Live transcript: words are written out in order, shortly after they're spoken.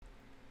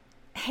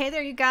Hey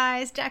there, you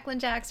guys. Jacqueline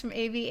Jax from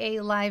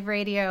AVA Live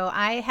Radio.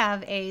 I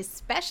have a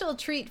special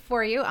treat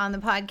for you on the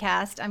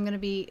podcast. I'm going to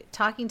be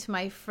talking to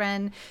my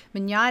friend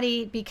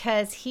Minyati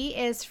because he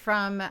is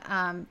from,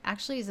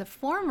 actually, he's a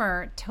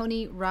former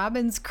Tony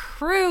Robbins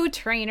crew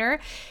trainer.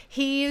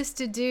 He used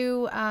to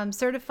do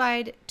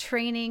certified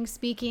training,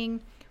 speaking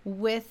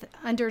with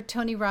under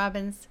Tony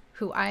Robbins,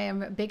 who I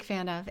am a big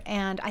fan of.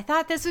 And I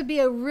thought this would be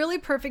a really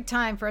perfect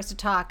time for us to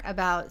talk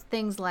about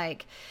things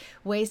like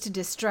ways to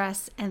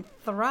distress and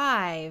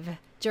thrive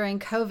during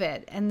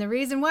COVID. And the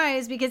reason why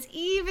is because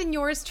even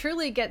yours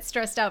truly gets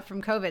stressed out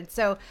from COVID.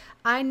 So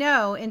I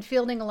know in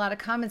fielding a lot of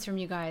comments from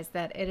you guys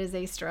that it is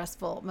a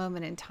stressful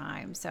moment in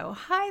time. So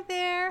hi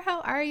there.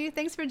 How are you?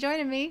 Thanks for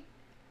joining me.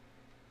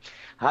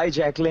 Hi,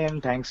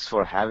 Jacqueline. Thanks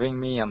for having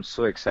me. I'm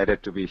so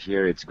excited to be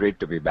here. It's great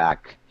to be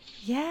back.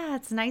 Yeah,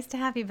 it's nice to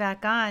have you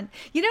back on.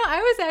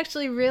 I was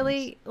actually Thanks.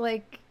 really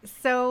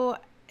so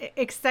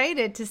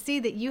excited to see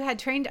that you had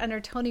trained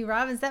under Tony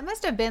Robbins. That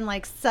must have been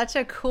like such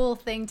a cool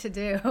thing to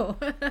do.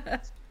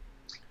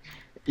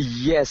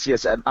 Yes,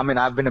 yes. I mean,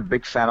 I've been a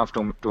big fan of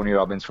Tony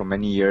Robbins for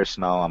many years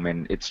now. I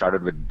mean, it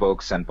started with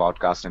books and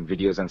podcasts and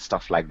videos and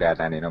stuff like that.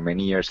 And,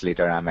 many years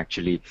later, I'm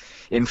actually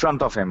in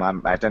front of him.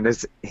 I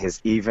attended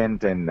his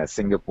event in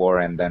Singapore,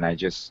 and then I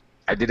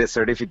did a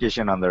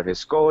certification under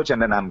his coach,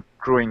 and then I'm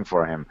crewing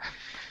for him.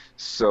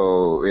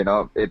 So,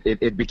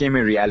 it became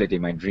a reality.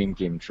 My dream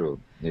came true.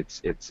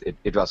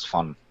 It was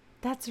fun.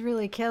 That's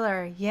really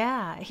killer.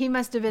 Yeah. He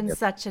must have been Yep.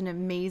 such an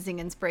amazing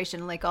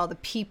inspiration. Like all the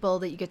people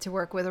that you get to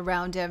work with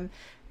around him,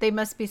 they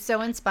must be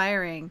so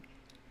inspiring.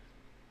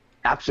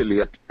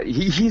 Absolutely.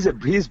 He's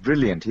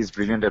brilliant. He's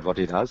brilliant at what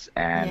he does,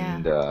 Yeah,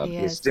 and he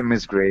his is. team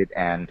is great.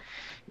 And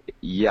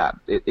yeah,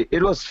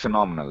 it was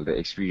phenomenal. The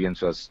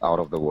experience was out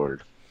of the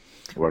world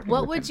working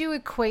What with would him. you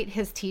equate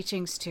his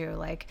teachings to?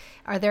 Like,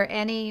 are there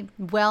any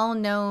well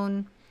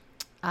known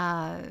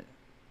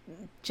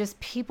just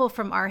people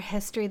from our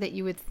history that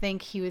you would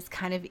think he was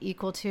kind of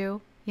equal to?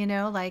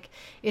 Like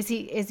is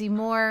he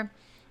more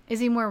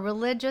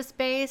religious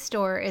based,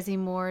 or is he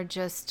more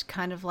just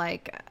kind of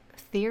like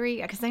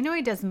theory? Because I know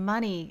he does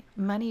money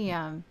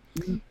Mm.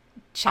 I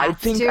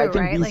chats think I too, think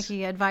right? Like he's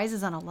he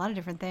advises on a lot of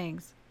different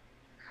things.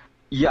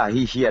 yeah,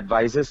 he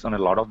advises on a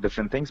lot of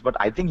different things, but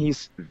I think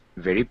he's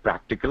very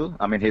practical.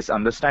 I mean, his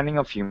understanding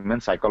of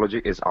human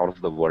psychology is out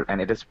of the world, and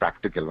it is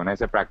practical. When I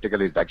say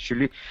practical, it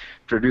actually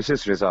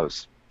produces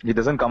results. He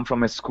doesn't come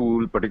from a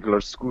particular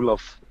school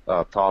of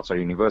thoughts or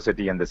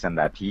university and this and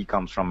that. He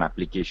comes from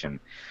application.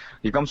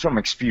 He comes from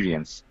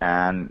experience,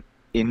 and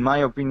in my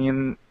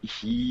opinion,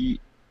 he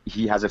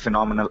has a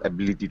phenomenal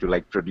ability to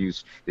like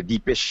produce the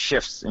deepest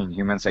shifts in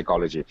human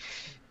psychology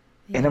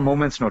in a Yeah.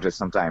 moment's notice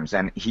sometimes,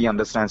 and he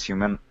understands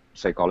human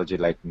psychology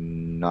like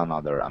none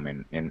other. I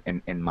mean,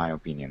 in my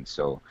opinion.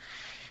 So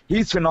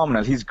he's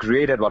phenomenal. He's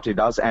great at what he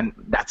does, and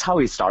that's how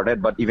he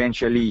started. But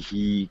eventually,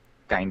 he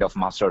kind of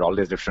mastered all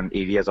these different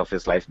areas of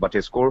his life. But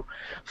his core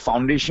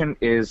foundation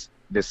is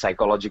this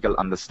psychological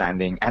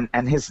understanding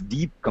and his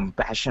deep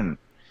compassion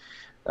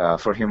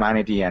for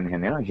humanity,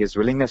 and his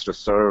willingness to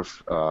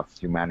serve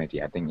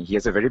humanity. I think he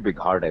has a very big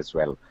heart as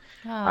well.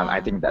 I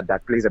Oh. think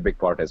that plays a big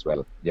part as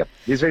well. Yep,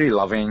 he's very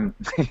loving.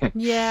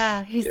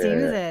 Yeah, he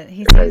seems Yeah, it.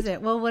 He seems right.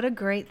 it. Well, what a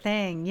great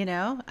thing.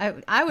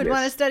 I would want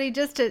to Yes. study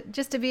just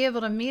to be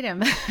able to meet him.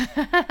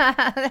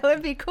 That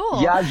would be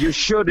cool, Yeah, you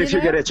should you if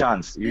you get know? a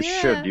chance. You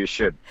should. Yeah. You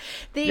should.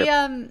 The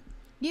Yep.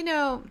 you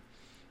know,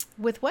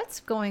 with what's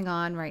going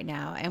on right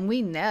now, and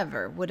we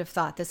never would have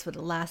thought this would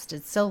have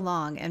lasted so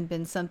long and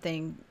been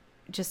something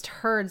just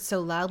heard so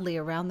loudly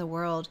around the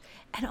world,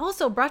 and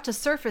also brought to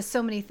surface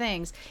so many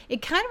things.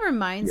 It kind of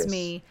reminds Yes.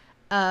 me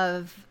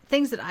of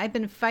things that I've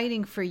been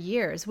fighting for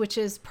years, which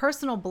is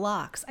personal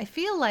blocks. I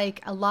feel like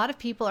a lot of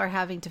people are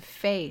having to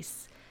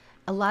face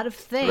a lot of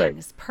Right.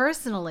 things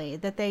personally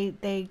that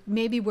they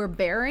maybe were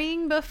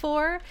burying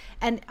before,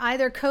 and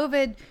either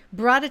COVID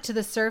brought it to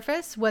the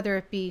surface, whether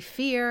it be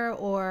fear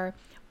or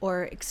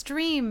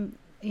extreme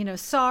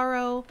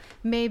sorrow,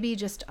 maybe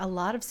just a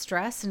lot of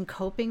stress and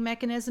coping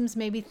mechanisms.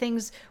 Maybe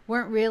things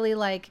weren't really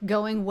like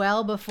going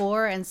well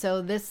before, and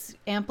so this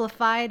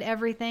amplified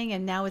everything,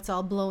 and now it's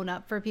all blown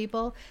up for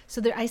people.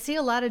 So I see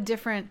a lot of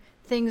different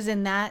things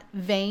in that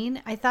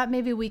vein. I thought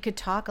maybe we could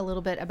talk a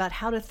little bit about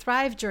how to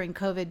thrive during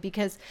COVID,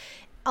 because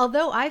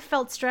although I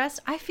felt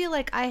stressed, I feel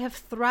like I have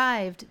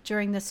thrived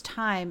during this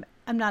time.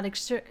 I'm not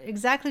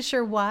exactly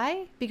sure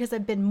why, because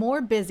I've been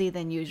more busy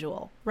than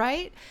usual,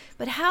 right?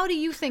 But how do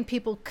you think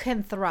people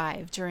can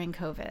thrive during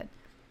COVID?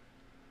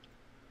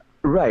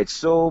 Right.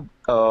 So,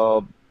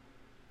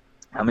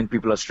 I mean,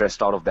 people are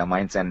stressed out of their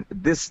minds, and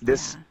this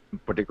Yeah.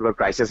 particular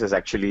crisis is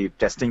actually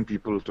testing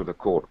people to the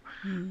core,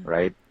 Mm,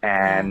 right?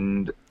 yeah,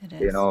 And it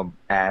is.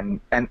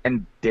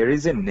 and there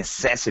is a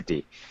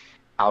necessity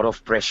out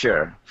of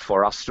pressure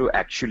for us to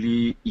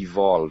actually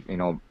evolve,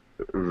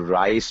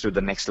 rise to the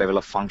next level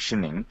of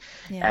functioning.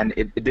 Yeah.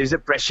 And there's a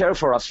pressure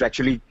for us to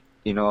actually,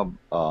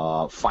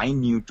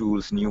 find new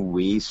tools, new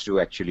ways to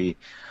actually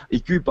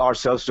equip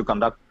ourselves to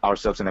conduct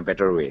ourselves in a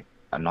better way.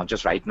 And not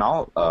just right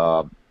now,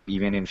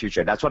 even in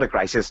future. That's what a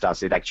crisis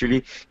does. It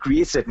actually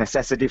creates a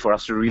necessity for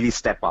us to really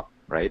step up,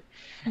 right?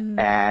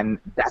 And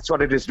that's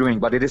what it is doing.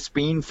 But it is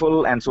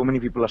painful, and so many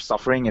people are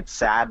suffering. It's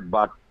sad,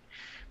 but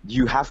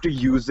you have to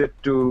use it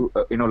to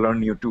learn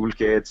new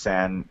toolkits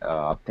and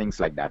things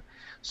like that.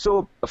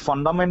 So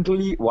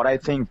fundamentally, what I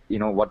think,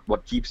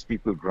 what keeps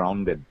people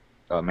grounded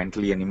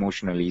mentally and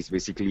emotionally is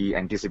basically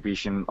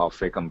anticipation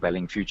of a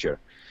compelling future.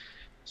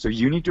 So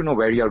you need to know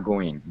where you're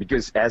going,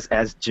 because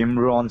as Jim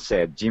Rohn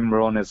said, Jim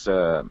Rohn is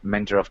a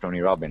mentor of Tony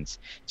Robbins.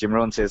 Jim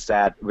Rohn says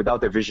that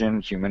without a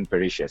vision, human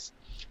perishes.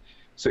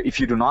 So if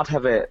you do not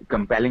have a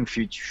compelling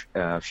future,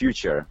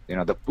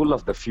 the pull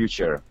of the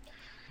future,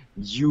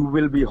 you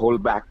will be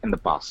held back in the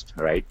past,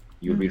 right?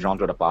 You'll be drawn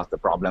to the past, the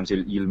problems,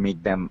 you'll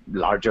make them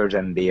larger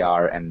than they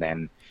are, and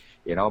then,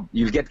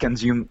 you'll get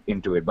consumed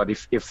into it. But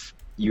if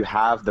you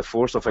have the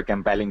force of a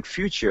compelling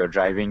future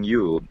driving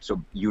you,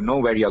 so you know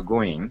where you're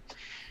going,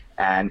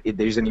 and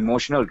there's an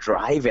emotional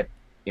drive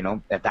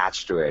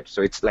attached to it.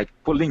 So it's like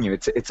pulling you.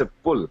 It's a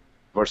pull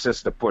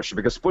versus the push,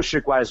 because push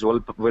requires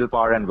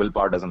willpower, and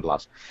willpower doesn't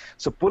last.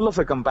 So pull of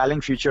a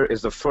compelling future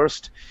is the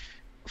first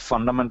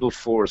fundamental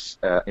force,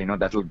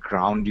 that will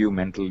ground you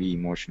mentally,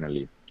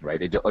 emotionally,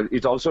 right?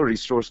 It also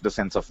restores the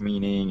sense of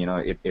meaning.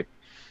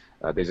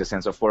 There's a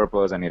sense of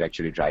purpose, and it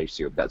actually drives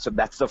you. So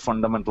that's the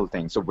fundamental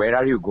thing. So where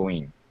are you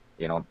going?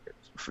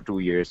 For 2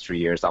 years, 3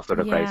 years after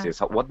the crisis,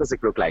 what does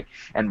it look like,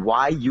 and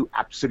why you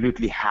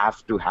absolutely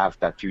have to have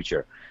that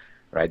future,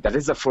 right? That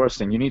is the first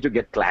thing. You need to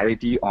get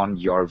clarity on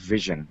your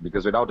vision,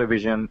 because without a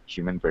vision,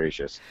 human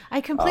perishes.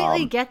 I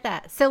completely get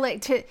that. So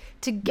like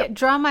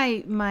draw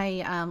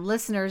my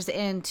listeners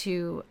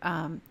into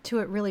to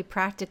it really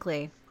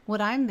practically, what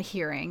I'm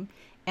hearing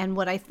and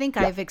what I think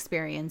I've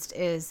experienced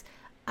is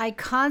I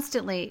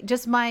constantly,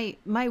 just my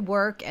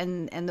work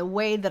and the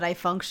way that I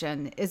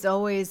function is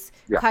always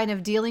kind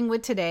of dealing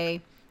with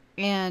today,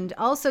 and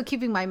also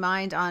keeping my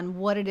mind on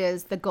what it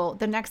is,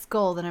 the next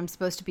goal that I'm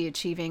supposed to be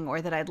achieving,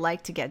 or that I'd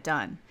like to get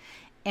done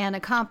and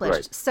accomplished.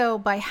 Right. So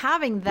by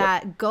having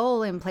that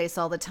goal in place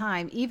all the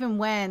time, even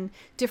when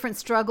different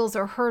struggles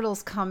or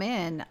hurdles come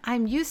in,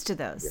 I'm used to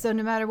those. So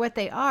no matter what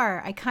they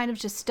are, I kind of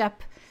just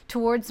step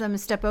towards them and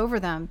step over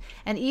them.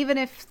 And even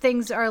if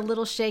things are a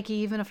little shaky,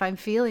 even if I'm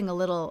feeling a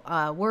little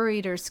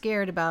worried or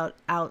scared about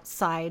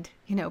outside,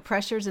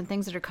 pressures and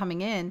things that are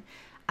coming in,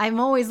 I'm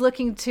always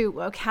looking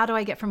to, how do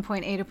I get from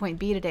point A to point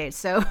B today?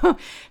 So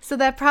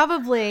that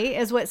probably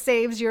is what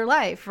saves your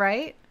life,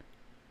 right?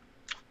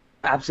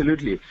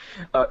 Absolutely.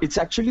 It's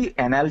actually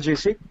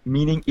analgesic,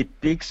 meaning it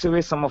takes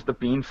away some of the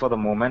pain for the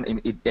moment.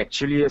 And it's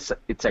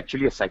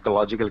actually a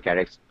psychological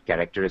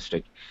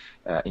characteristic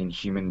in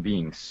human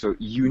beings. So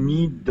you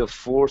need the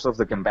force of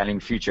the compelling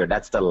future.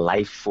 That's the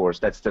life force.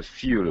 That's the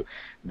fuel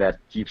that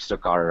keeps the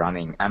car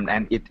running.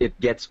 And it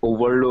gets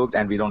overlooked,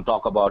 and we don't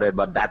talk about it,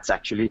 but that's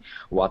actually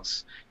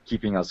what's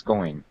keeping us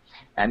going.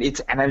 And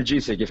it's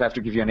analgesic. If I have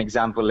to give you an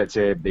example, let's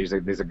say there's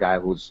a guy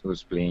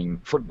who's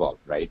playing football,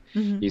 right?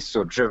 He's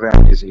so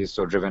driven. He's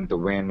so driven to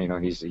win.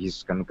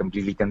 He's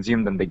completely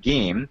consumed in the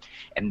game,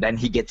 and then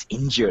he gets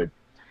injured.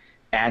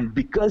 And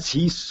because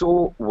he's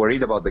so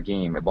worried about the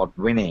game, about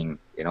winning,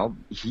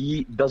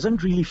 he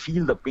doesn't really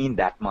feel the pain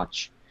that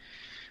much.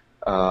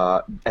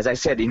 As I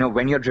said,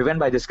 when you're driven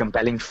by this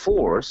compelling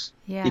force,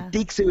 it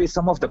takes away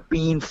some of the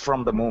pain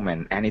from the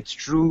moment, and it's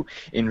true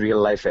in real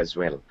life as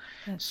well.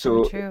 That's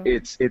so true.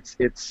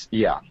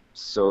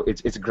 So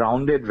it's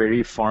grounded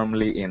very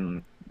firmly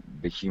in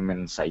the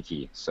human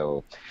psyche.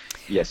 So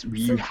yes,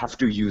 we have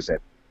to use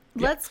it.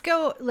 Let's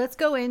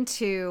go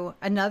into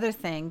another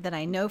thing that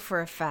I know for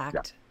a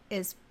fact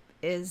is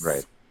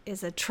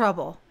a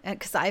trouble,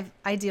 because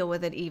I deal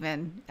with it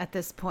even at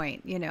this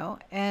point,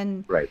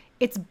 and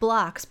it's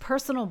blocks,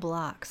 personal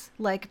blocks,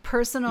 like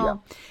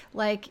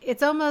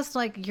it's almost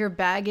like your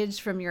baggage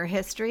from your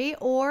history,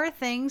 or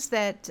things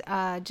that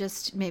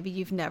just maybe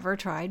you've never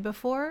tried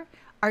before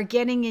are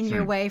getting in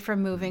your way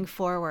from moving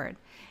forward.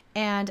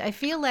 And I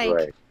feel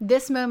like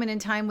this moment in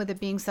time, with it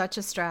being such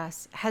a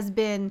stress, has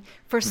been,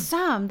 for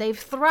some, they've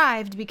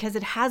thrived because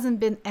it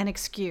hasn't been an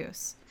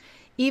excuse.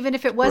 Even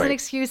if it was an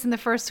excuse in the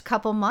first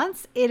couple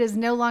months, it is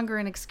no longer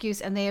an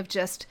excuse, and they have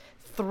just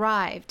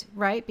thrived,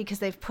 right? Because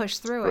they've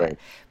pushed through it.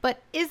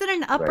 But is it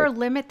an upper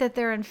limit that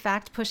they're in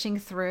fact pushing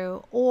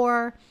through,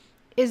 or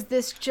is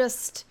this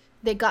just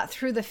they got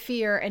through the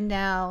fear and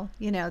now,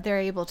 they're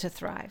able to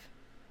thrive?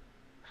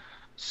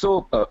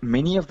 So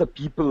many of the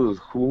people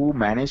who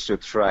managed to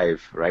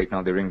thrive right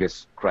now during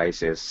this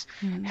crisis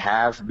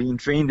have been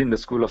trained in the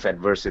school of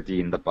adversity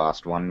in the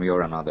past, one way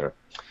or another.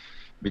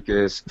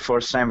 Because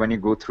first time when you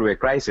go through a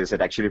crisis,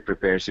 it actually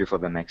prepares you for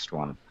the next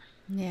one.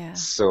 Yeah.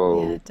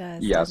 So it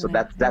does, so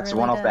that's really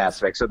one of the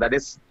aspects. So that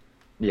is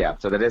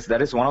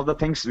one of the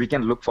things we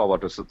can look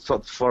forward to.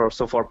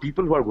 So for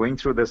people who are going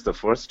through this the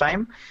first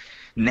time,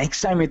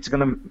 next time it's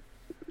gonna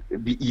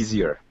be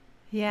easier.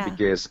 Yeah.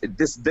 Because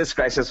this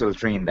crisis will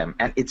train them,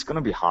 and it's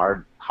gonna be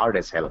hard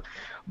as hell.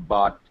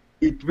 But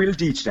It will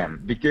teach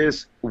them,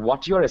 because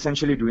what you're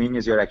essentially doing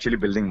is you're actually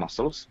building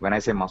muscles. When I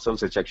say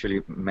muscles, it's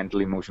actually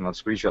mental, emotional,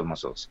 spiritual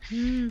muscles.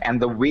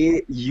 And the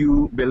way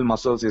you build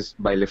muscles is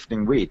by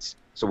lifting weights.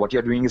 So what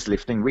you're doing is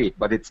lifting weight,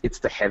 but it's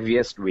the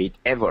heaviest weight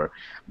ever.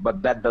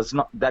 But that does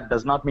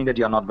not mean that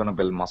you're not going to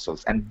build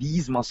muscles. And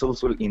these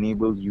muscles will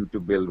enable you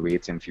to build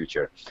weights in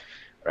future,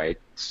 right?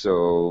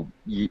 So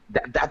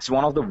that's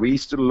one of the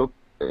ways to look,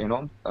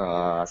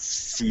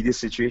 see this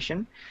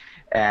situation.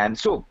 And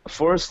so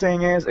first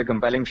thing is a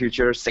compelling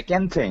future.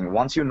 Second thing,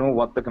 once you know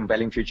what the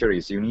compelling future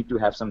is, you need to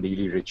have some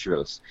daily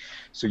rituals.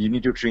 So you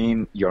need to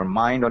train your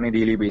mind on a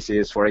daily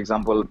basis. For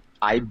example,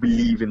 I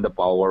believe in the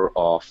power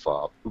of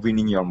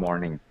winning your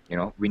morning,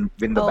 win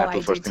the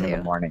battle first thing in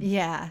the morning.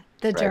 Yeah,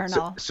 the Right.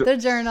 journal. So The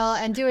journal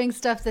and doing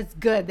stuff that's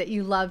good that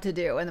you love to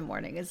do in the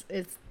morning is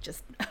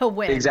just a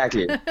win.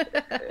 exactly.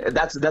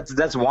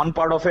 That's one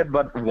part of it,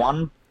 but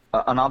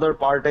another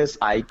part is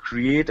I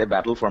create a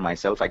battle for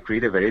myself. I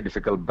create a very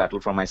difficult battle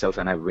for myself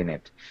and I win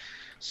it.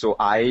 So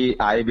I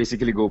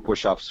basically go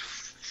push-ups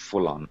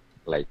full on,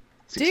 like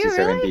Do 60, you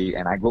 70, really?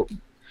 and I go,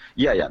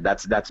 yeah,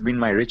 that's been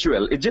my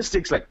ritual. It just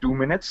takes like 2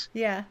 minutes.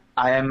 Yeah.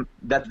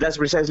 That's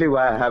precisely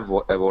why I have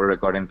a world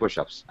record in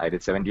push-ups. I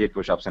did 78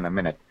 push-ups in a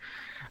minute.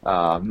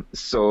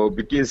 So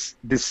because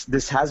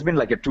this has been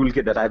like a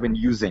toolkit that I've been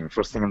using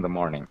first thing in the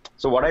morning.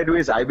 So what I do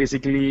is I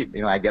basically,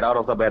 I get out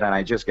of the bed and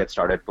I just get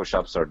started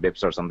push-ups or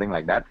dips or something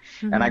like that.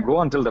 And I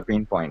go until the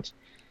pain point.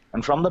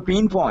 And from the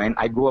pain point,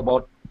 I go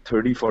about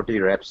 30, 40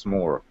 reps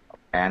more.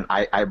 And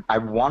I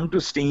want to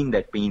stay in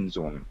that pain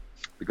zone,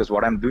 because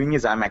what I'm doing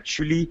is I'm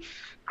actually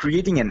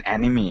creating an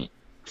enemy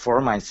for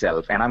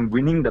myself and I'm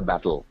winning the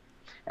battle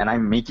and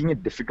I'm making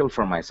it difficult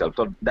for myself.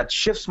 So that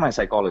shifts my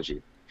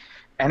psychology.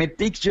 And it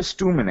takes just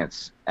 2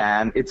 minutes.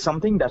 And it's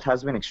something that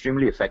has been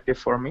extremely effective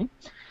for me.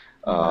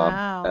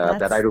 Wow,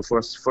 That I do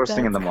first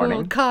thing in the cool.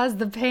 morning. Cause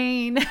the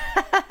pain.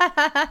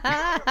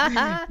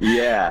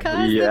 Yeah,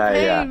 Cause the yeah,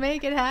 pain, yeah.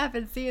 make it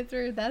happen, see it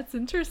through. That's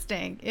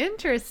interesting.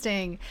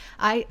 Interesting.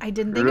 I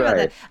didn't think about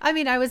that. Right, I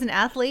mean, I was an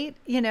athlete,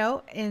 in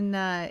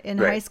high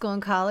right. school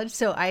and college,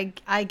 so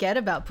I get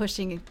about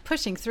pushing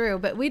through,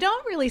 but we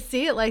don't really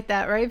see it like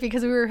that, right?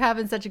 Because we were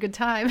having such a good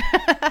time.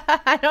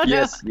 I don't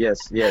know.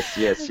 Yes.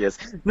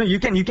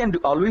 No,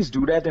 always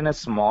do that in a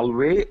small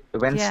way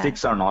when Yeah.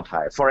 stakes are not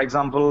high. For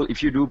example,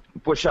 if you do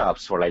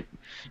push-ups for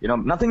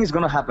nothing is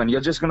going to happen. You're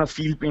just going to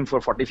feel pain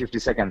for 40, 50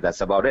 seconds.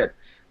 That's about it.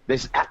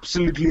 There's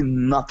absolutely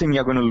nothing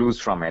you're going to lose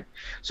from it.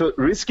 So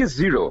risk is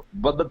zero.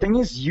 But the thing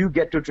is, you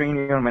get to train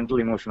your mental,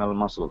 emotional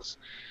muscles.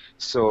 Yeah.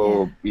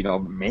 So,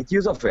 make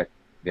use of it,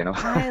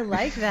 I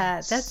like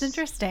that. That's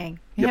interesting.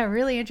 Yep, Yeah,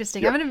 really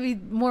interesting. I'm yep, going to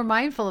be more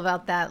mindful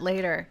about that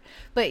later.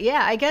 But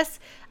yeah, I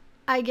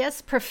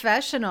guess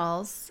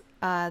professionals,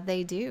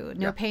 they do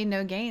no yeah, pain,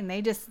 no gain.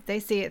 They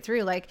see it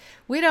through. Like,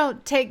 we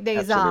don't take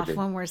days off absolutely,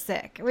 when we're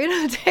sick. We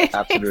don't take days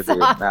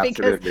absolutely, off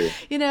because absolutely,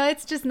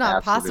 it's just not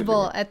absolutely.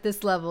 possible at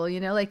this level.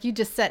 Like, you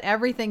just set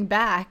everything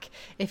back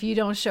if you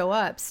don't show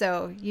up.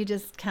 So you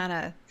just kind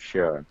of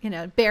Sure,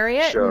 bury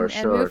it sure,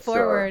 and move sure.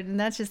 forward, and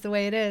that's just the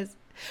way it is.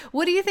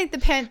 What do you think the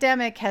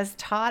pandemic has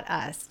taught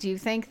us? Do you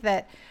think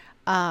that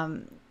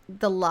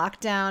the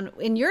lockdown,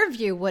 in your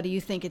view, what do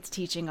you think it's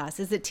teaching us?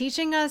 Is it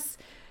teaching us,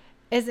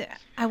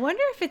 I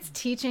wonder if it's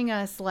teaching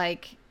us,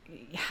 like,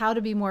 how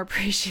to be more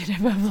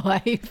appreciative of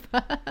life,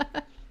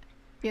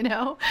 you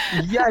know,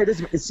 Yeah, it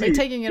is. or See,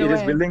 taking it it is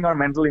away? building our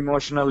mental,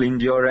 emotional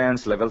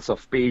endurance, levels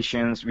of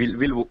patience.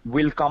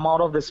 We'll come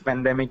out of this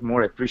pandemic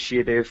more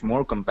appreciative,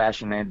 more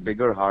compassionate,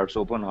 bigger hearts,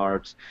 open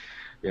hearts.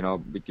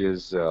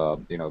 Because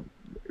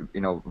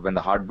when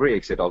the heart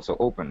breaks, it also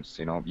opens.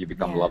 You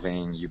become Yeah.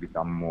 loving, you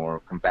become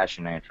more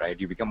compassionate, right?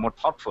 You become more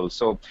thoughtful.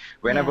 So Yeah.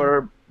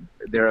 whenever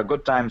there are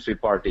good times, we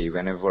party.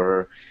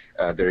 Whenever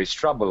there is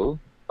trouble,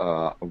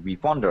 we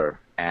ponder,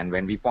 and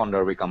when we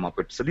ponder, we come up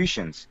with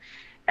solutions.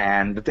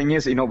 And the thing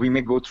is, we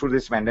may go through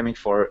this pandemic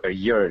for a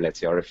year, let's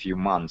say, or a few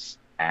months.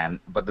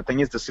 But the thing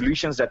is, the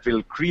solutions that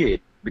we'll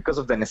create because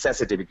of the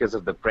necessity, because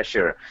of the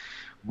pressure,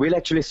 will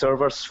actually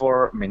serve us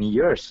for many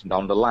years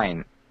down the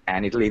line.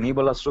 And it'll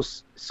enable us to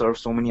serve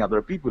so many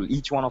other people.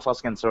 Each one of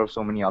us can serve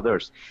so many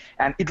others.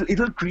 And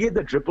it'll create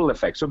the ripple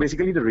effect. So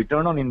basically, the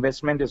return on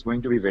investment is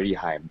going to be very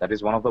high. That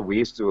is one of the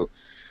ways to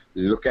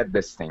look at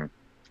this thing.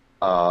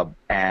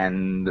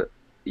 And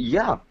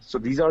yeah, so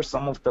these are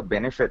some of the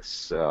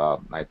benefits,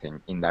 I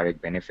think,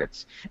 indirect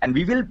benefits. And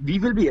we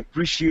will be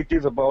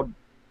appreciative about,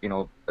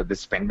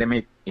 this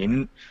pandemic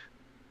in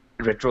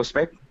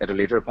retrospect at a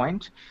later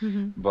point.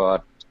 Hmm.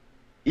 But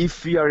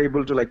if we are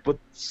able to put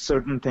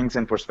certain things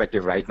in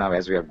perspective right now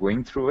as we are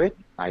going through it,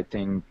 I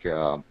think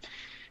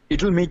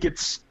it will make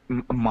it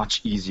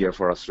much easier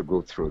for us to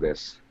go through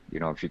this.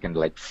 If you can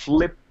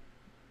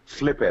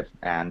flip it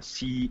and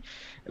see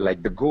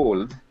the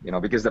gold,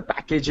 because the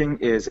packaging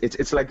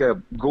it's like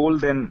a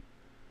golden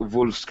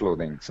wolf's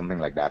clothing, something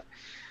like that.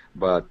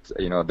 But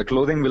the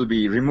clothing will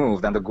be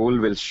removed and the gold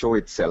will show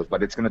itself,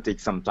 but it's going to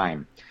take some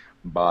time.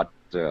 But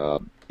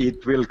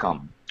it will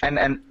come.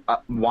 And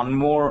one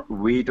more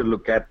way to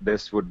look at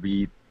this would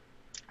be,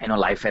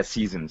 life has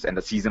seasons, and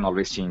the season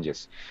always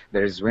changes.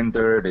 There is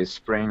winter, there is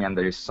spring, and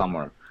there is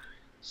summer.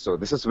 So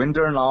this is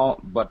winter now,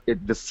 but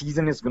the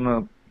season is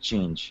gonna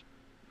change.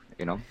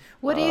 You know,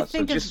 What do you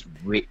so think of just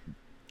wait.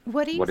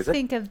 what do you What is it?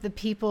 think of the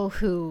people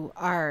who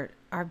are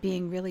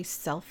being really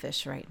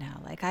selfish right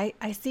now? Like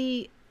I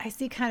see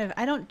kind of,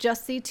 I don't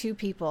just see two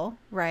people,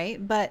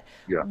 right? But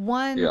Yeah,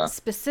 one yeah,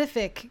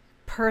 specific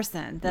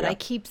person that I yeah.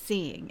 keep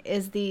seeing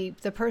is the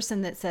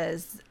person that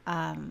says,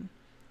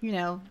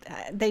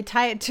 they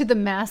tie it to the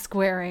mask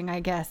wearing, I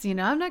guess. I'm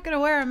not going to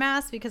wear a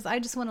mask because I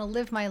just want to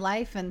live my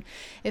life, and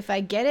if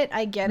I get it,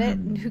 I get it,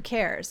 and who Mm,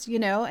 cares,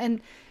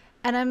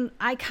 and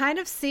I kind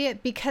of see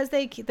it because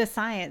the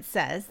science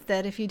says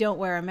that if you don't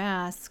wear a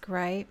mask,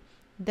 right,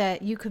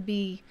 that you could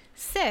be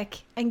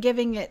sick and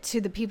giving it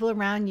to the people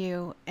around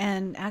you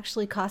and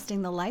actually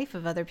costing the life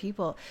of other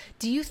people.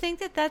 Do you think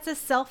that that's a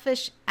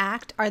selfish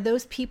act? Are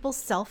those people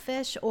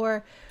selfish,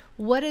 or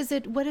what is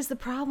it? What is the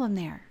problem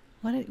there?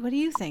 What do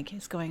you think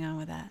is going on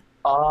with that?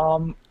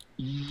 Um,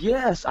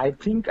 yes, I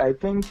think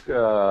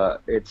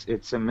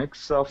it's a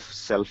mix of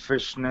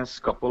selfishness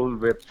coupled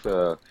with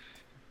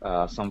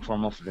some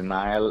form of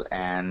denial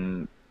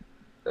and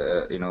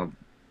you know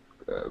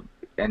uh,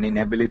 an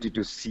inability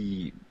to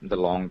see the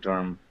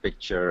long-term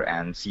picture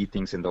and see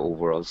things in the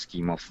overall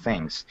scheme of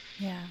things.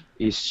 Yeah.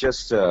 It's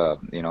just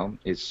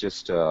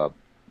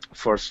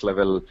first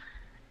level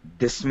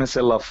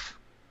dismissal of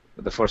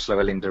the first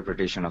level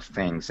interpretation of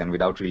things, and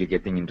without really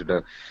getting into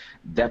the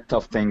depth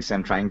of things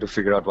and trying to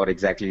figure out what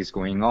exactly is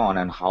going on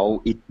and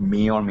how it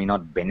may or may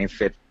not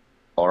benefit,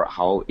 or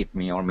how it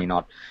may or may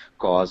not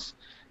cause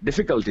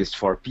difficulties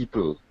for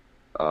people.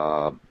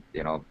 uh,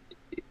 you know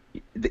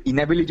the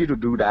inability to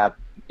do that,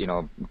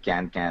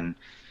 can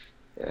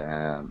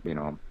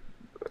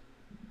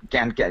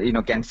you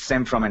know can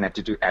stem from an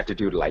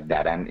attitude like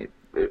that. And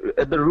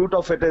at the root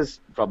of it is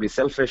probably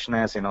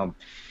selfishness.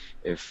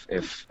 If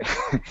if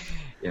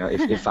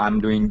I'm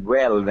doing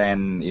well,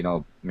 then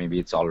maybe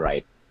it's all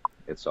right.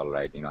 It's all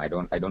right. I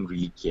don't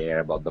really care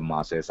about the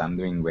masses. I'm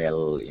doing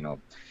well.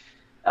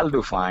 I'll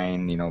do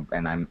fine.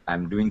 And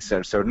I'm doing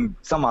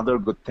some other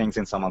good things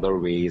in some other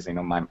ways.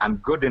 I'm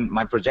good in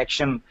my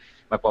projection.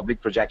 My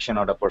public projection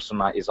or the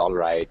persona is all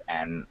right,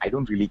 and I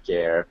don't really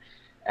care.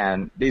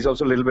 And there's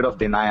also a little bit of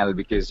denial,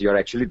 because you're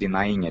actually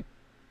denying it,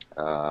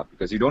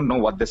 because you don't know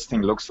what this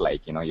thing looks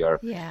like.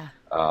 You're Yeah.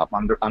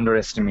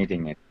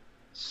 underestimating it.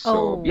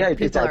 So Oh, yeah,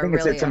 people I are think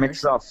it's really it's a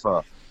mix of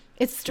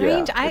It's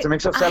yeah, strange. it's a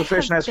mix of I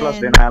have selfishness plus been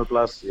denial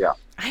plus yeah,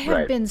 I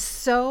have right. been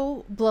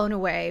so blown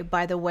away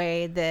by the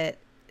way that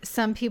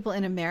some people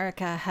in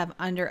America have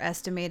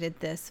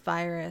underestimated this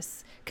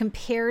virus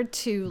compared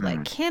to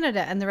like Hmm.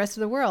 Canada and the rest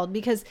of the world,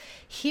 because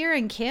here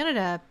in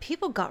Canada,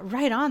 people got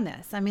right on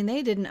this. I mean,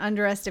 they didn't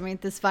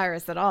underestimate this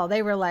virus at all.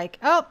 They were like,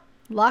 "Oh,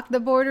 lock the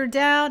border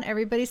down,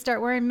 everybody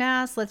start wearing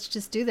masks, let's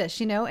just do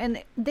this,"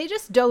 and they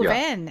just dove Yeah,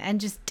 in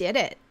and just did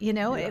it.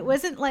 yeah, It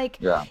wasn't like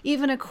yeah,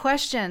 even a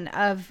question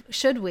of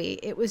should we.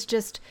 It was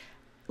just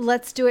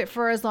let's do it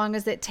for as long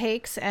as it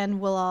takes, and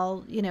we'll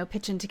all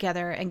pitch in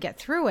together and get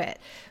through it.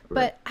 right,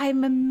 But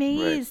I'm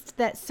right. amazed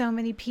that so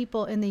many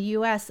people in the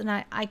US, and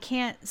I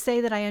can't say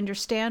that I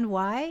understand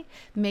why.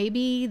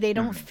 Maybe they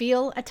don't Hmm.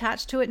 feel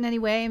attached to it in any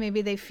way,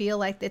 maybe they feel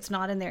like it's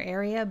not in their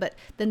area, but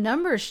the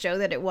numbers show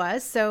that it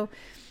was. So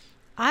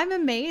I'm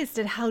amazed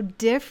at how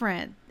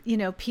different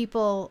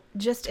people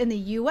just in the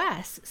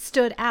US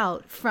stood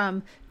out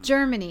from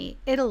Germany,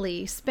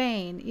 Italy,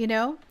 Spain.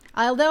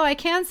 Although I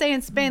can say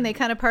in Spain they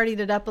kind of partied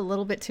it up a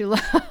little bit too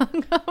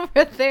long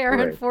over there, Right,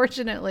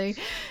 unfortunately.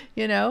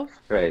 You know?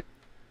 right,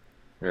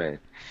 right.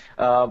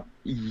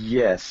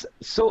 Yes.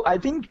 So I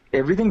think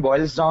everything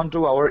boils down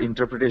to our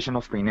interpretation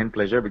of pain and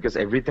pleasure, because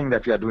everything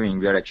that we are doing,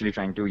 we are actually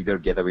trying to either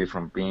get away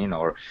from pain,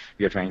 or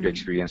we are trying to Mm.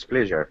 experience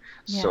pleasure.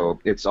 Yeah. So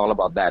it's all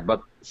about that.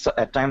 But so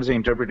at times the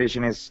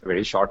interpretation is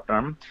very short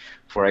term.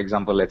 For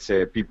example, let's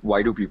say,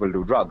 why do people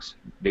do drugs?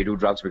 They do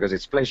drugs because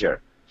it's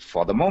pleasure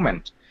for the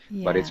moment,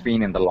 but it's Yeah.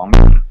 pain in the long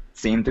run.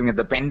 Same thing with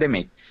the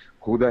pandemic.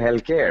 Who the hell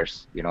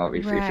cares?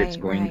 If it's Right,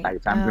 going, right.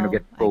 if I'm going to Oh,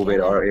 get I get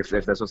COVID, or it. if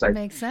the It society,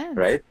 makes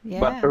sense. right?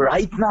 But Yeah.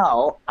 right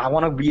now, I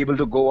want to be able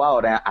to go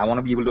out, and I want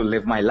to be able to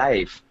live my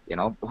life.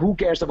 Who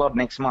cares about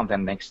next month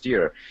and next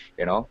year?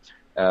 You know.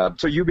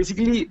 So you're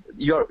basically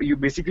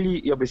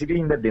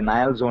in the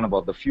denial zone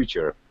about the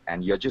future,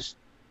 and you're just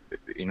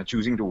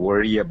choosing to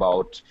worry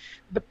about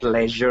the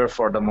pleasure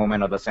for the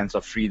moment, or the sense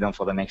of freedom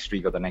for the next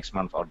week or the next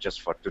month, or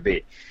just for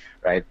today,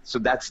 right? So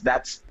that's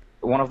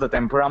one of the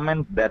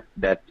temperament that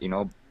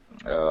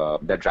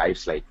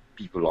drives like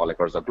people all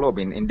across the globe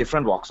in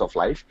different walks of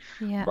life.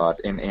 Yeah. But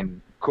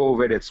in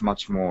COVID, it's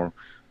much more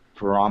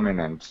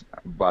prominent.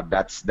 But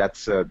that's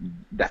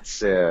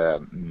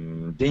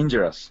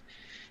dangerous.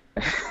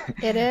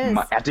 It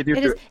My is. attitude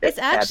It is. to It's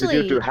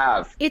attitude to actually,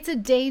 have. it's a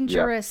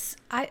Yeah. dangerous.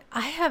 I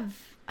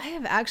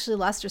have actually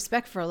lost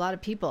respect for a lot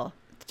of people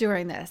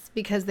during this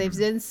because they've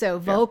been so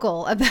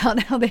vocal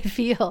about how they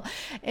feel,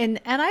 and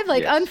I've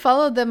like Yes.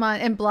 unfollowed them on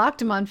and blocked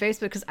them on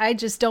Facebook because I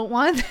just don't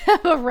want them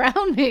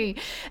around me.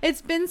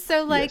 It's been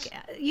so like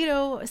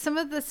some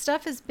of the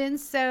stuff has been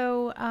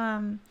so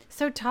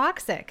so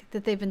toxic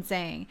that they've been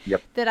saying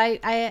Yep. that I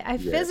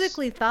Yes.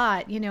 physically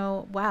thought,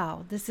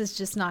 wow, this is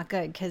just not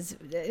good because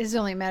it's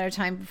only a matter of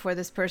time before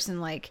this person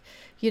like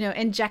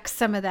injects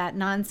some of that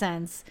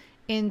nonsense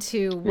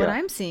into what Yeah.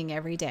 I'm seeing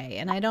every day.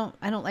 And I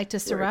don't like to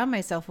surround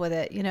myself with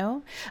it,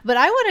 But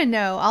I want to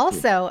know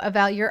also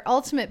about your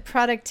ultimate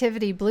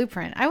productivity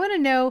blueprint. I want to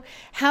know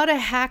how to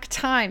hack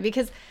time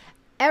because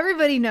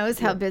everybody knows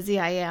how busy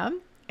I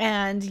am.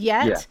 And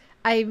yet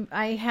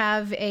I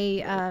have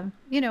a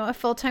a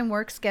full-time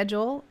work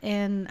schedule,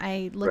 and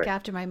I look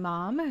after my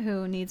mom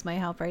who needs my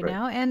help right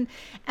now, and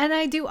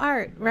I do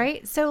art,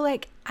 right? So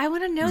like I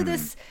want to know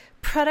this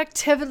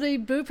productivity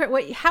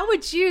blueprint. How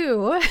would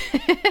you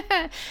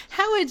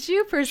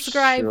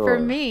prescribe for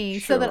me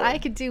so that I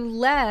could do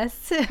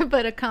less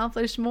but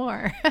accomplish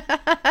more?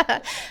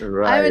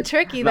 I'm a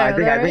tricky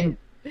though,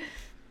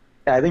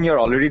 I think you're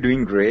already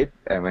doing great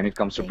when it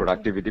comes to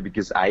productivity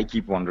because I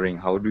keep wondering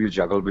how do you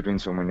juggle between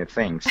so many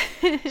things.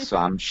 So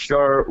I'm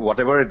sure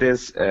whatever it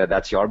is,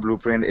 that's your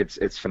blueprint.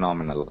 It's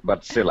phenomenal.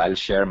 But still, I'll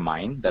share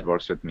mine that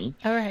works with me.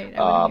 All right. I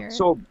want to hear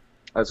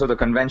it. So the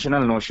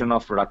conventional notion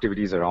of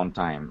productivity is around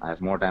time. I have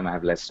more time, I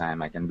have less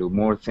time. I can do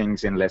more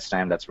things in less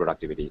time. That's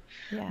productivity.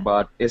 Yeah.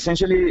 But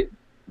essentially,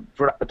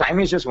 time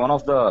is just one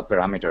of the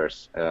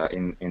parameters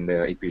in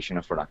the equation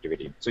of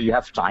productivity. So you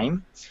have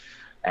time.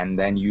 And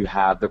then you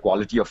have the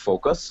quality of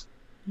focus,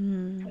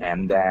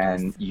 and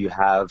then you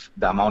have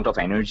the amount of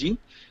energy,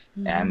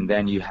 and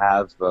then you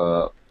have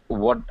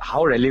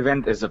how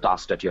relevant is the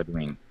task that you're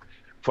doing.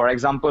 For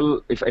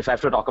example, if I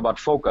have to talk about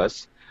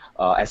focus,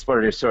 as per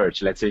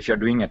research, let's say if you're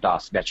doing a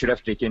task that should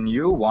have taken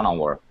you 1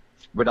 hour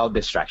without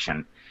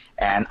distraction,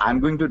 and I'm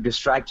going to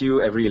distract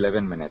you every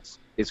 11 minutes,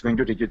 it's going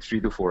to take you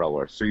 3 to 4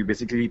 hours. So you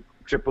basically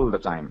triple the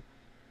time,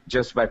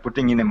 just by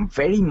putting in a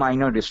very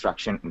minor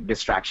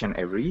distraction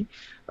every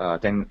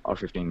 10 or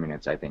 15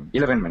 minutes, I think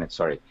 11 minutes,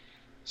 sorry.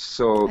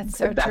 So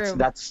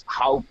that's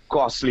how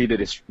costly the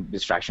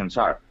distractions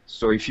are.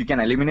 So if you can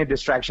eliminate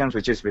distractions,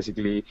 which is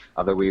basically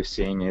other way of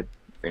saying it,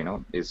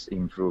 is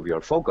improve your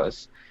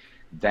focus,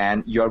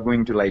 then you're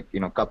going to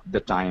cut the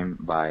time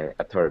by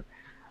a third.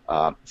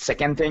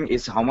 Second thing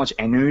is how much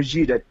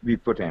energy that we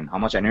put in, how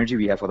much energy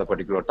we have for the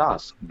particular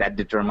task. That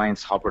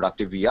determines how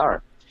productive we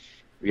are.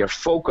 We are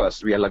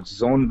focused, we are like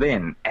zoned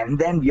in, and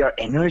then we are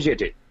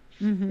energetic,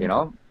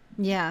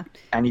 Yeah.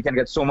 And you can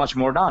get so much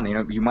more done.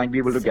 You might be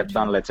able to get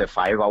done, let's say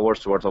 5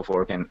 hours worth of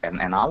work in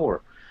an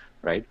hour,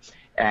 right?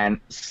 And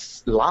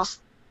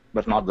last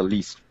but not the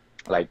least,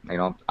 I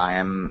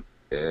am,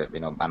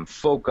 I'm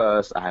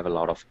focused, I have a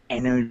lot of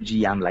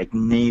energy, I'm like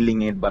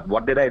nailing it. But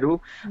what did I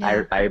do?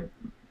 Yeah.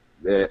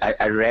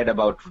 I read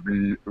about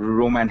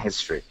Roman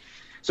history.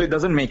 So it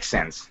doesn't make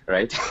sense,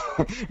 right?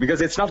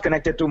 Because it's not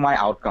connected to my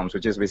outcomes,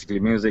 which is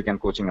basically music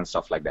and coaching and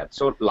stuff like that.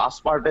 So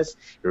last part is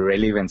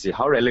relevancy.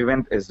 How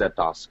relevant is the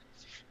task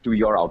to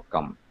your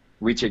outcome?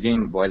 Which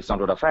again boils down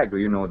to the fact, do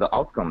you know the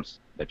outcomes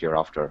that you're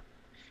after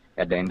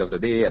at the end of the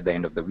day, at the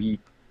end of the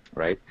week,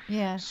 right?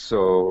 Yeah.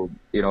 So,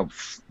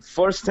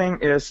 first thing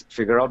is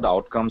figure out the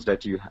outcomes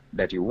that you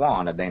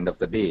want at the end of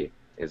the day.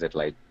 Is it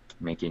like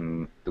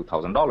making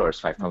 $2,000,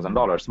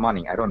 $5,000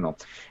 money? I don't know.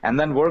 And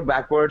then work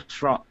backwards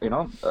from,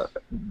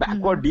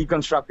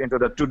 deconstruct into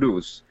the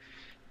to-dos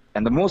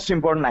and the most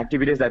important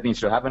activities that needs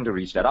to happen to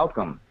reach that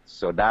outcome.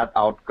 So that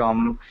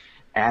outcome,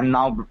 and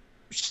now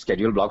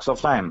schedule blocks of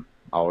time,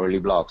 hourly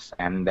blocks,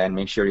 and then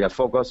make sure you have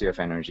focus, you have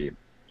energy.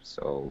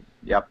 So,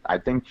 I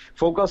think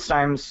focus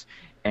times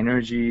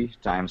energy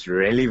times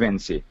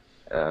relevancy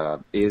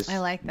is I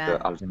like that.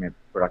 The ultimate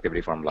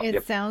productivity formula.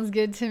 It sounds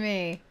good to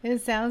me.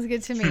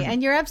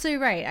 And you're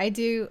absolutely right. I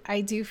do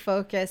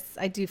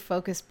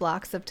focus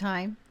blocks of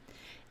time.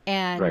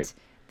 And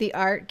the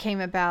art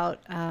came about,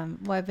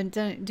 I've been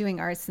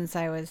doing art since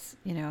I was,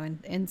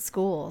 in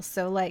school.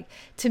 So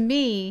to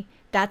me,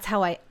 that's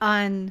how I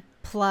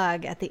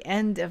unplug at the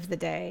end of the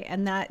day.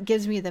 And that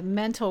gives me the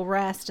mental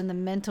rest and the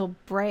mental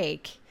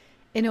break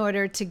in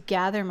order to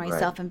gather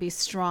myself and be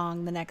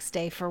strong the next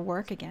day for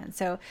work again.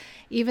 So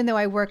even though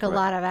I work a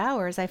lot of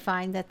hours, I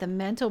find that the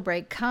mental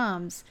break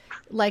comes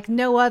like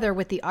no other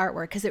with the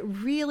artwork, because it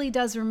really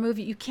does remove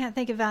you. You can't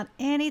think about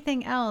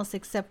anything else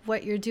except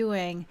what you're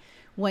doing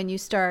when you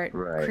start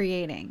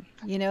creating.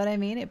 You know what I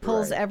mean? It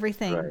pulls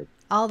everything,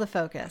 all the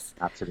focus.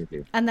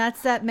 Absolutely. And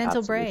that's that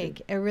mental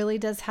break. It really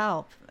does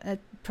help.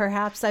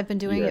 Perhaps I've been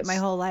doing it my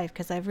whole life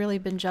because I've really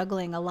been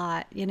juggling a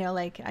lot.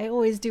 I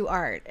always do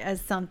art as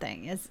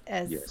something,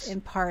 as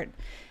in part.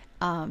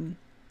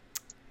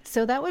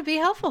 So that would be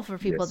helpful for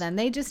people then.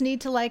 They just need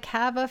to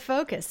have a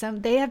focus.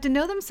 They have to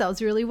know themselves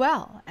really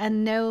well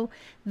and know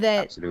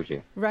that,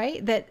 absolutely.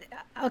 Right? That,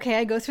 okay,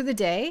 I go through the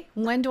day.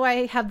 When do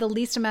I have the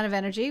least amount of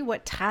energy?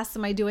 What tasks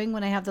am I doing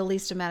when I have the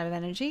least amount of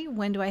energy?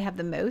 When do I have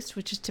the most,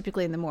 which is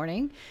typically in the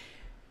morning?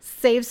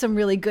 Save some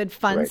really good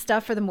fun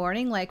stuff for the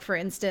morning. Like for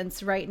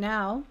instance, right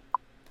now,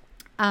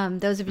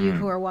 Those of you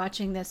who are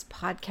watching this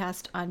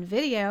podcast on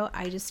video,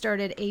 I just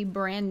started a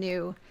brand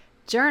new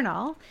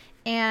journal,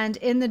 and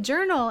in the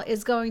journal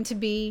is going to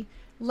be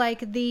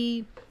like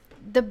the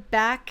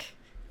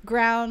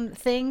background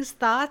things,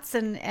 thoughts,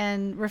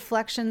 and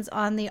reflections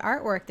on the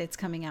artwork that's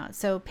coming out,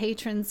 so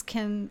patrons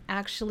can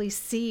actually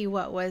see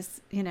what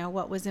was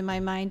in my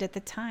mind at the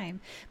time.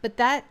 But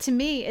that to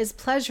me is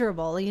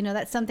pleasurable.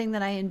 That's something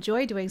that I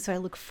enjoy doing, so I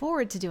look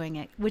forward to doing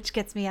it, which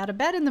gets me out of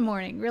bed in the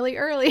morning really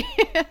early.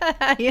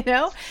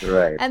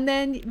 Right. And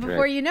then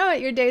before you know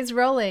it, your day's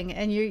rolling,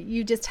 and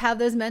you just have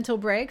those mental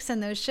breaks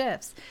and those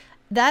shifts.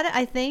 That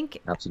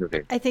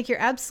Absolutely. I think you're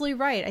absolutely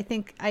right. I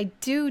think I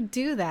do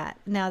that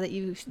now that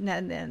you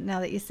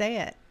say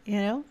it.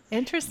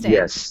 Interesting.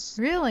 Yes.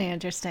 Really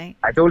interesting.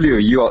 I told you,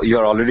 you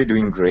are already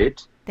doing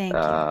great. Thank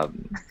you.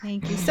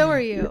 Thank you. So are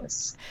you.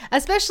 Yes.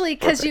 Especially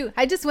because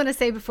I just want to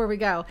say before we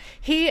go,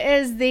 he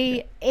is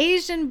the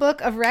Asian Book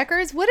of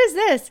Records. What is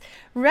this?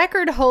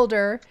 Record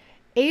holder,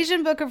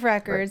 Asian Book of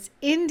Records,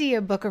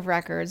 India Book of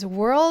Records,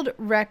 World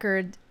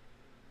Records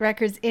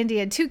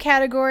India, 2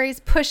 categories,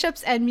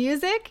 push-ups and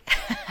music.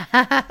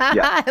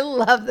 Yeah. I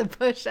love the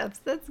push-ups.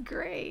 That's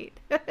great.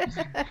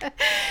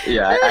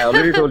 Yeah, I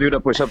already told you the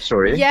push-up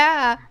story.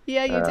 Yeah,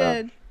 you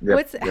did.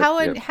 How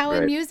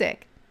in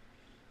music?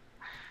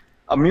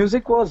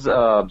 Music was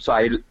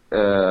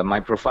my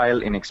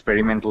profile in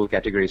experimental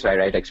category, so I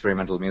write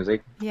experimental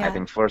music. Yeah. I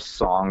think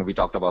we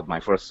talked about my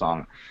first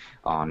song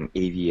on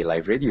AVA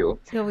Live Radio.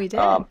 Yeah, we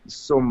did.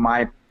 So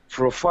my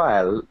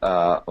profile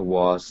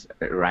was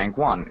rank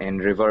 1 in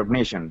Reverb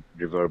Nation.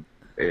 Reverb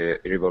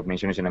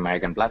Nation is an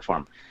American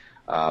platform.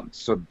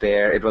 So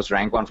there it was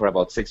rank 1 for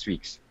about 6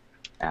 weeks,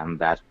 and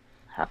that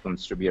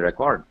happens to be a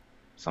record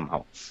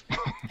somehow.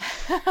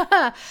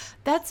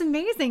 That's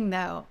amazing,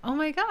 though. Oh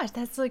my gosh,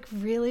 that's like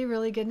really,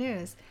 really good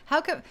news.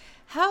 How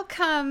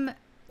come?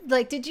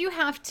 Like, did you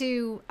have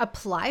to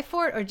apply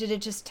for it, or did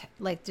it just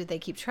did they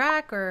keep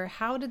track, or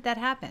how did that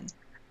happen?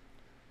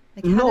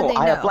 Like, how did they know?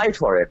 I applied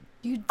for it.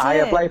 You did. I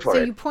applied for it.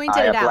 So you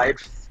pointed it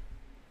out.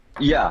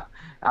 Yeah.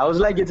 I was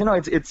like,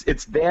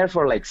 it's there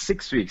for like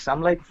 6 weeks.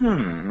 I'm like,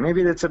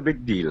 maybe that's a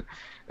big deal.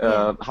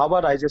 How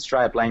about I just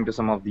try applying to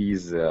some of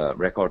these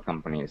record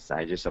companies?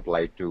 I just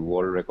applied to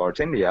World Records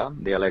India.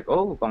 They're like,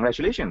 oh,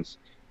 congratulations.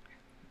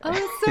 Oh,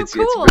 that's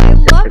so cool. I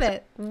love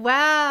it.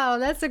 Wow,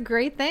 that's a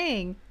great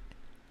thing.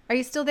 Are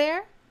you still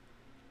there?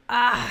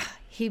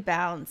 He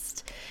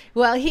bounced.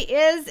 Well, he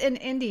is in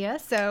India,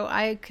 so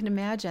I can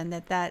imagine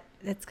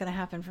that's going to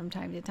happen from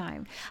time to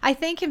time. I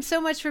thank him so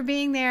much for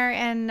being there,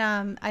 and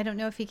I don't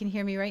know if he can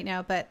hear me right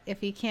now, but if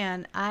he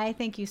can, I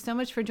thank you so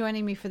much for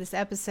joining me for this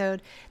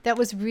episode. That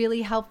was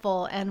really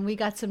helpful, and we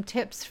got some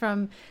tips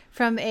from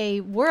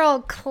a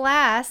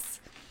world-class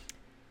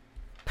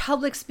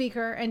public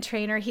speaker and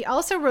trainer. He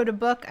also wrote a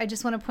book. I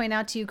just want to point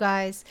out to you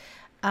guys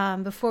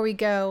before we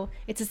go.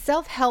 It's a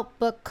self-help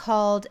book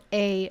called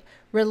A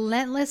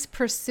Relentless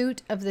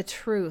Pursuit of the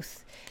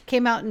Truth.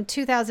 Came out in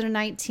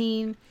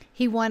 2019.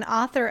 He won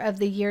Author of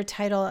the Year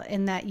title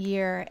in that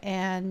year,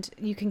 and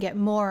you can get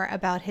more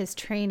about his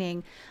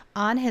training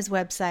on his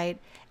website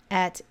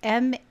at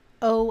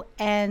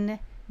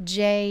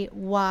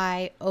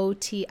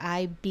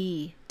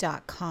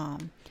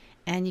monjyotib.com.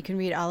 And you can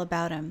read all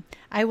about him.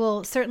 I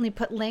will certainly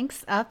put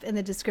links up in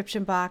the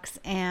description box,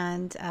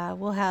 and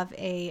we'll have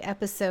a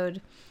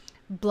episode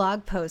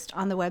blog post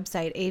on the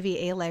website,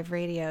 AVA Live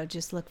Radio.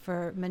 Just look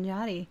for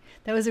Manyati.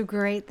 That was a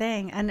great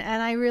thing. And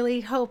I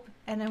really hope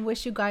and I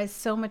wish you guys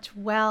so much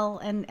well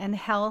and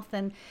health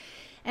and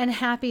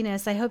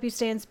happiness. I hope you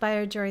stay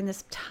inspired during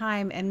this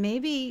time, and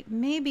maybe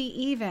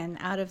even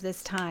out of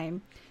this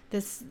time,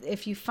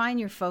 if you find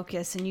your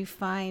focus and you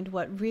find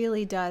what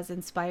really does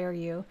inspire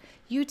you,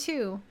 you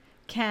too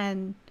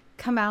can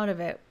come out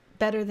of it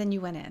better than you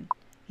went in.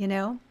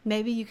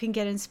 Maybe you can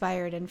get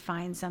inspired and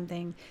find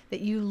something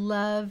that you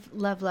love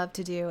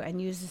to do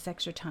and use this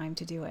extra time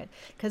to do it.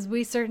 Because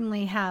we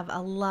certainly have a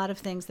lot of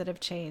things that have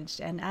changed.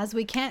 And as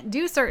we can't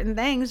do certain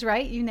things,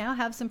 right, you now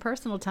have some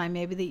personal time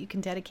maybe that you can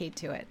dedicate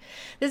to it.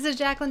 This is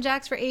Jacqueline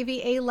Jax for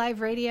AVA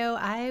Live Radio.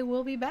 I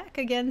will be back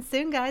again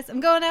soon, guys. I'm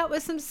going out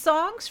with some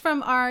songs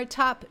from our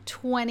top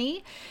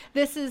 20.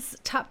 This is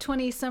top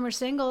 20 summer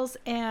singles,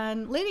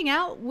 and leading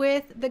out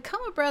with the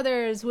Coma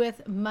Brothers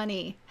with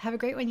Money. Have a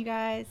great one, you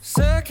guys.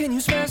 Can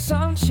you spare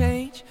some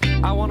change?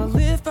 I wanna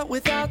live but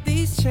without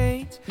these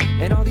chains,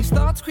 and all these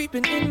thoughts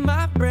creeping in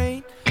my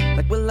brain.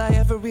 Like, will I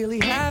ever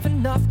really have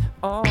enough?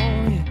 Oh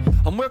yeah,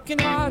 I'm working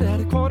hard at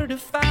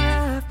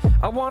 4:45.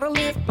 I wanna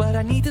live but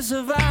I need to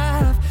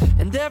survive,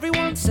 and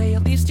everyone say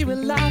at least you're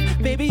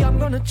alive. Baby, I'm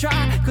gonna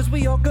try, cause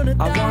we all gonna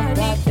die. I want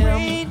that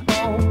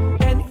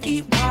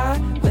M-O-N-E-Y.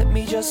 Let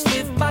me just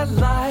live my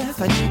life.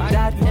 I need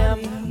that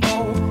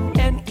M-O-N-E-Y,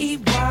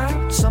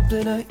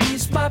 something to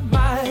ease my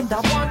mind.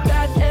 I want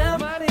that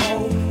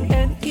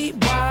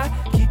M-O-N-E-Y,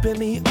 keeping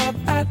me up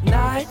at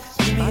night.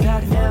 Give me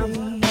that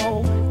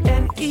M-O-N-E-Y,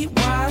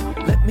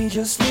 let me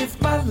just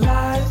live my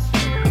life.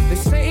 They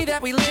say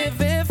that we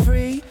live in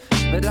free,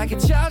 but I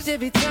get charged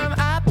every time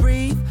I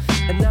breathe.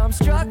 And now I'm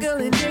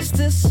struggling just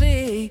to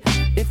see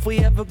if we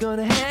ever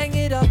gonna hang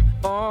it up.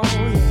 Oh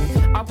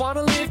yeah. I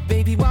wanna live,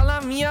 baby, while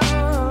I'm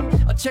young.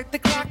 I'll check the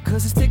clock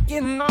cause it's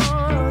ticking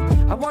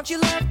on. I want your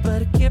love,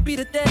 but it can't be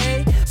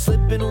today.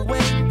 Slipping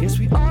away, guess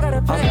we all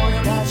gotta pay. I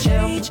want that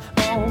change,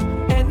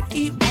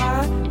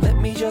 M-O-N-E-Y. Let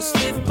me just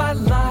live my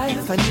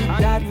life. I need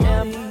that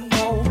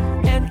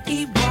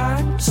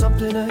M-O-N-E-Y.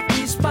 Something to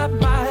ease my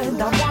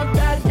mind. I want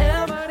that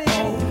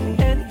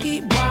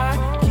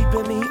M-O-N-E-Y.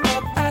 Keeping me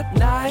up at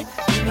night.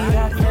 Give me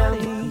that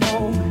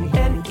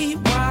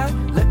M-O-N-E-Y.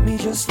 Let me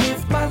just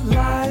live my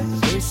life.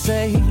 They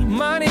say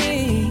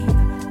money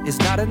is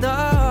not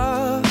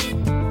enough,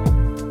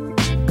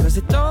 cause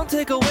it don't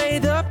take away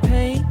the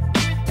pain,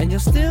 and you'll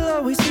still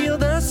always feel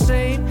the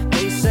same.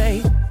 They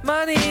say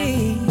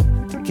money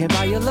can't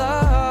buy your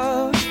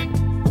love,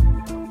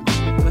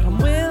 but I'm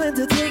willing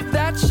to take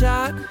that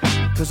shot,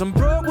 cause I'm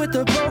broke with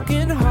a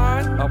broken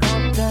heart. I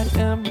want that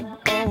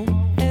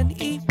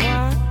M-O-N-E-Y.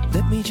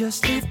 Let me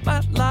just live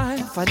my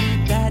life. I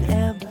need that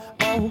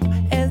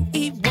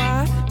M-O-N-E-Y.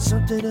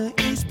 Something to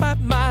ease my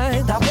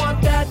mind. I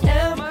want that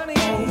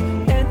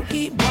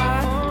M-O-N-E-Y.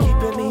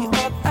 Keeping me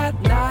up at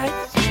night.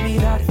 Give me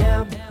that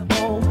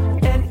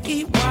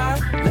M-O-N-E-Y.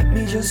 Let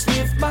me just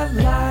live my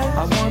life.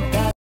 I want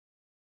that.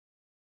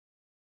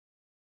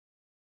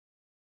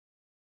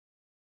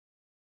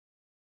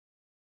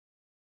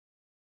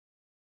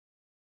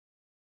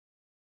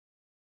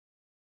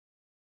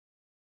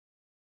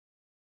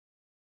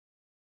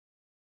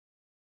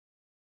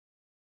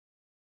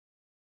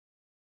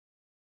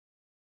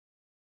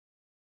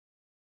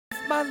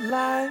 My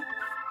life.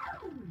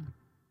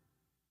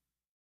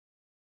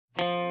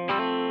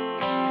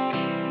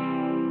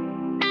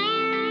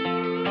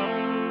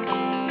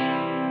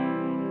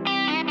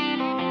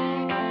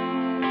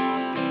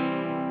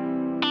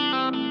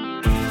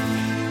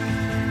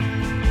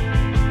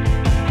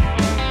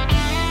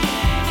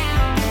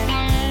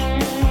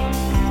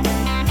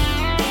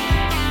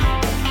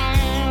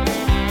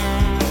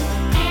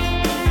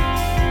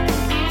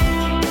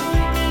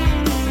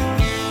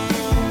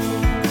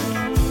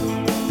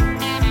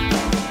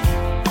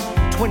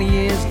 20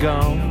 years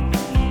gone,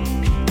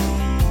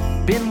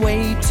 been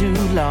way too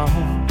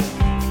long.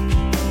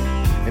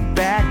 And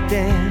back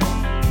then,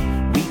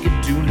 we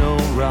could do no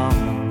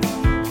wrong.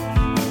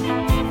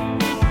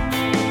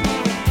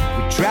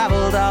 We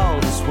traveled all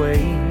this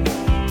way,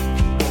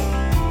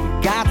 we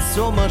got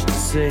so much to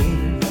say,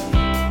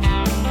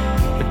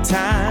 but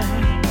time,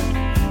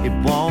 it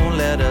won't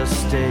let us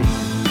stay.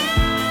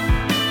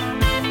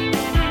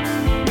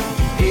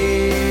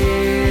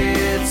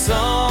 It's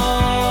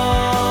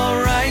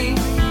alright.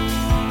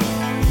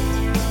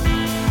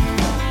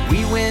 We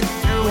went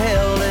through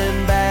hell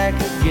and back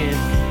again.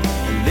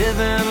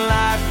 Living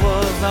life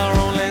was our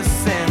only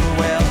sin.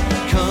 Well,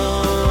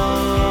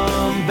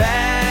 come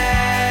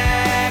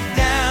back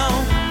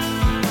down.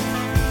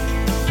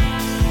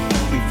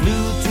 We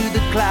flew to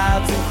the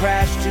clouds and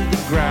crashed to the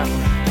ground.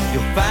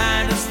 You'll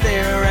find us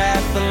there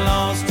at the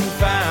lost and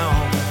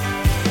found.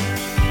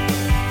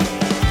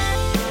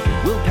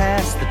 We'll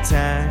pass the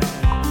time,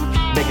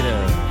 make it a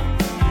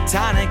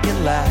tonic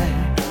and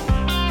light.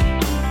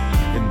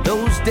 In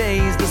those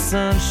days the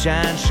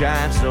sunshine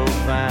shines so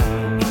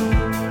fine.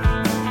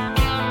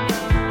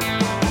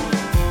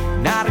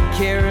 Not a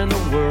care in the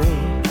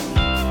world,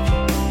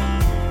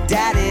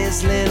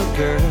 daddy's little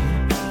girl.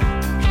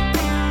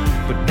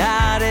 But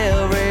not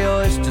every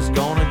oyster's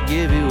gonna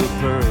give you a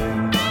pearl.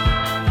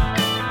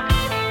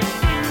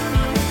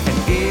 And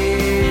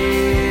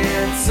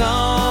it's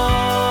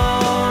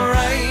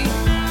alright.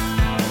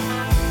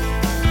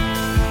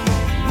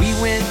 We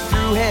went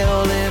through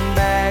hell and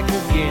back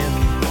again.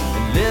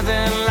 And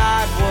living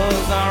life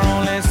was our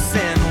only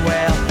sin.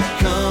 Well,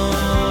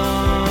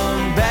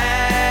 come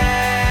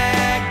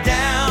back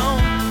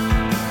down.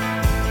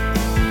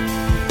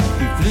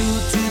 We flew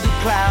to the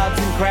clouds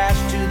and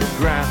crashed to the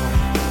ground.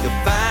 You'll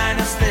find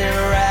us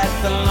there at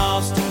the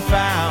lost and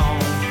found.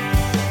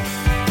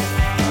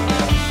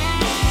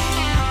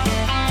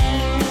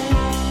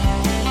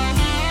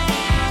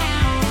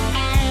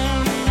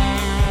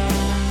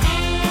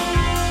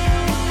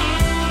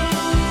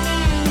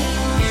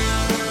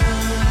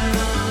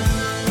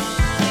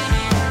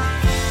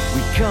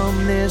 We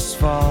come this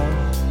far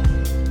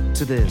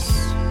to this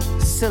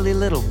silly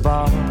little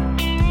bar.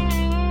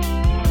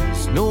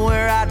 There's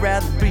nowhere I'd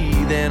rather be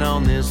than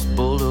on this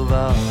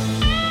boulevard.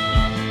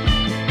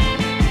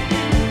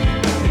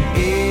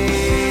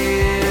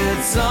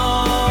 It's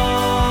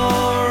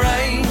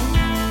alright.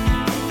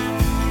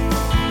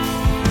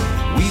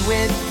 We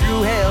went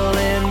through hell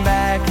and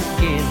back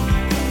again.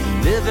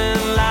 Living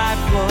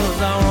life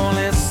was our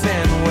only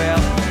sin.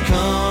 Well,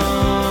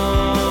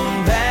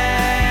 come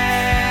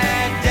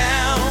back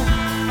down.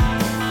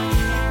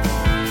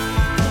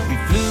 We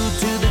flew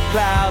to the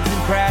clouds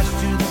and crashed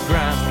to the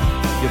ground.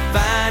 You'll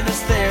find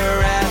us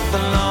there at the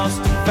lost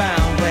and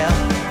found. Well,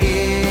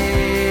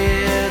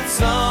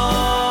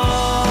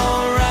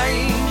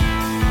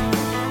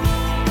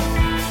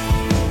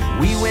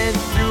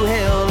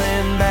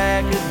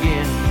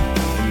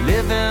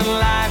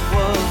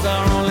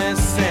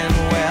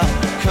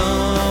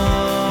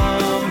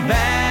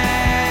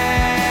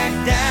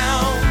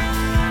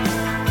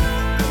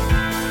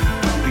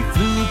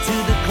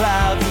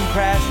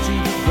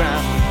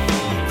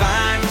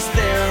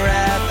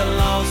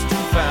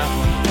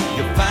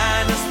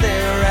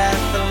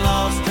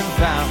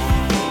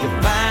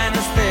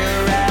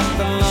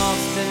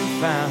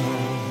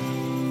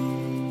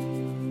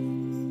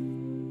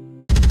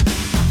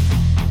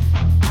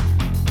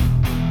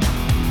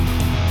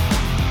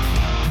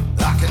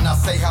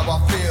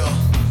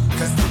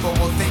 cause people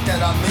will think that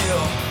I'm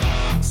ill.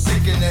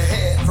 Sick in the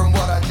head from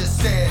what I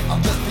just said,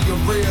 I'm just being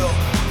real.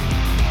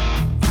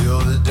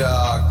 Feel the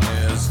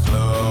darkness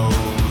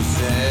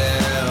closing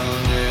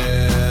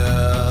in.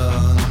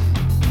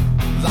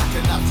 I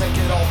cannot take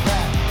it all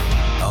back.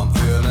 I'm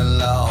feeling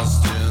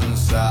lost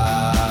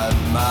inside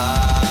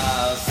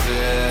myself.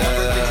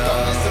 Everything's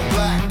darkness and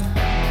black.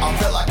 I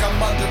feel like I'm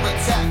under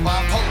attack by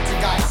a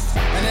poltergeist,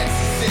 an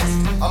exorcist.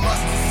 I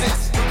must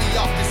desist to be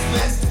off this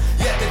list.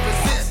 Yet they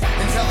persist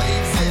until they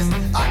exist.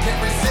 I can't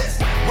resist.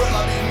 Will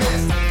I be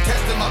missed?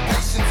 Testing my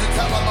patience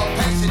until I'm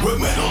impatient. With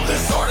mental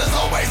disorders,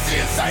 always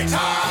seeing Satan.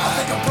 I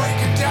think I'm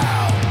breaking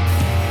down.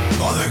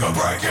 I think I'm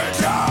breaking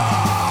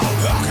down.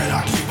 How can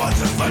I keep on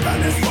just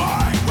living this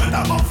way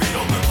without my feet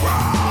on the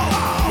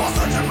ground? While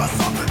searching for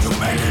something to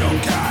make it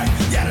okay,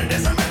 yet it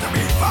isn't meant to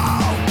be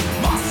found.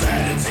 My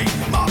sanity,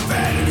 my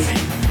vanity,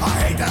 I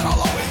hate that I'll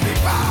always be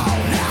found.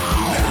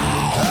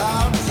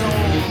 I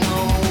don't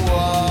know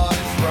what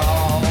is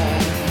wrong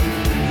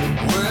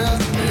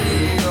with me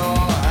or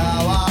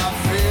how I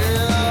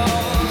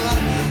feel.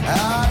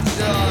 I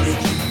just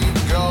keep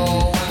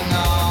going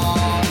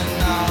on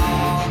and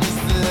on. Is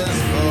this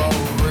for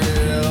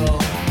real?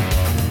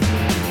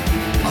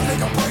 I think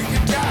I'm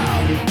breaking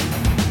down.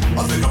 I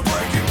think I'm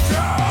breaking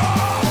down.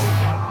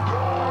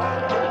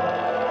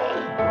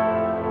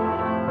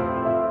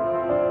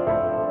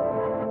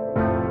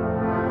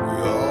 We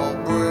all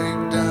break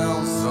down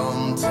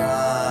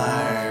sometime.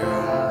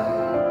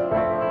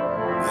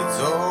 It's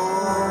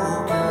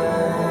okay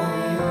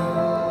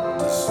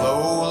to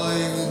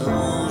slowly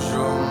lose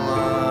your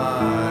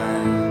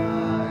mind,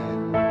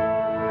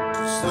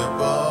 to slip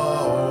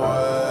away.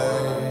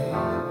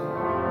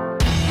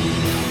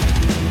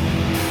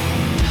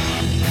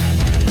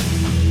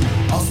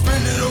 I'm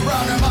spinning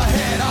around in my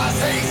head, eyes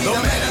hazy. The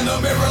man in the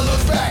mirror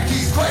looks back,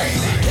 he's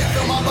crazy. Can't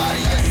feel my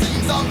body, it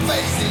seems I'm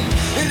phasing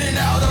in and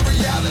out of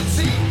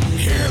reality.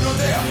 Here nor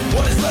there,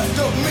 what is left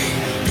of me?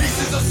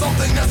 Pieces of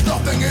something that's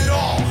nothing at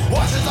all.